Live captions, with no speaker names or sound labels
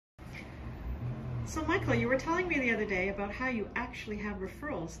So Michael, you were telling me the other day about how you actually have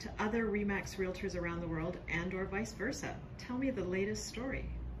referrals to other RE/MAX realtors around the world and or vice versa. Tell me the latest story.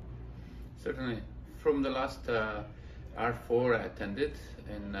 Certainly. From the last R4 I attended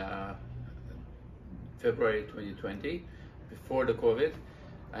in February 2020, before the COVID,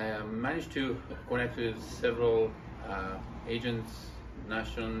 I managed to connect with several agents,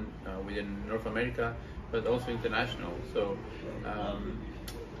 national within North America, but also international. So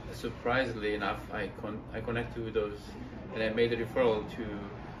surprisingly enough, I connected with those, and I made a referral to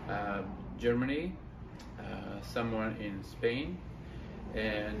Germany, someone in Spain,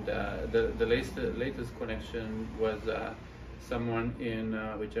 and the latest connection was someone in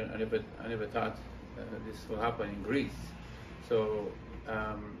which I never thought this will happen, in Greece. So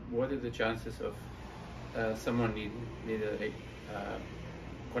what are the chances of someone need a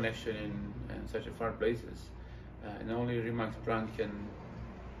connection in such a far places? And only RE/MAX brand can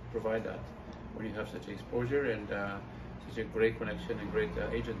provide that when you have such exposure and such a great connection and great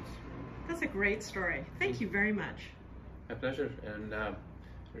agents. That's a great story. Thank you very much. My pleasure, and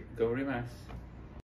go RE/MAX.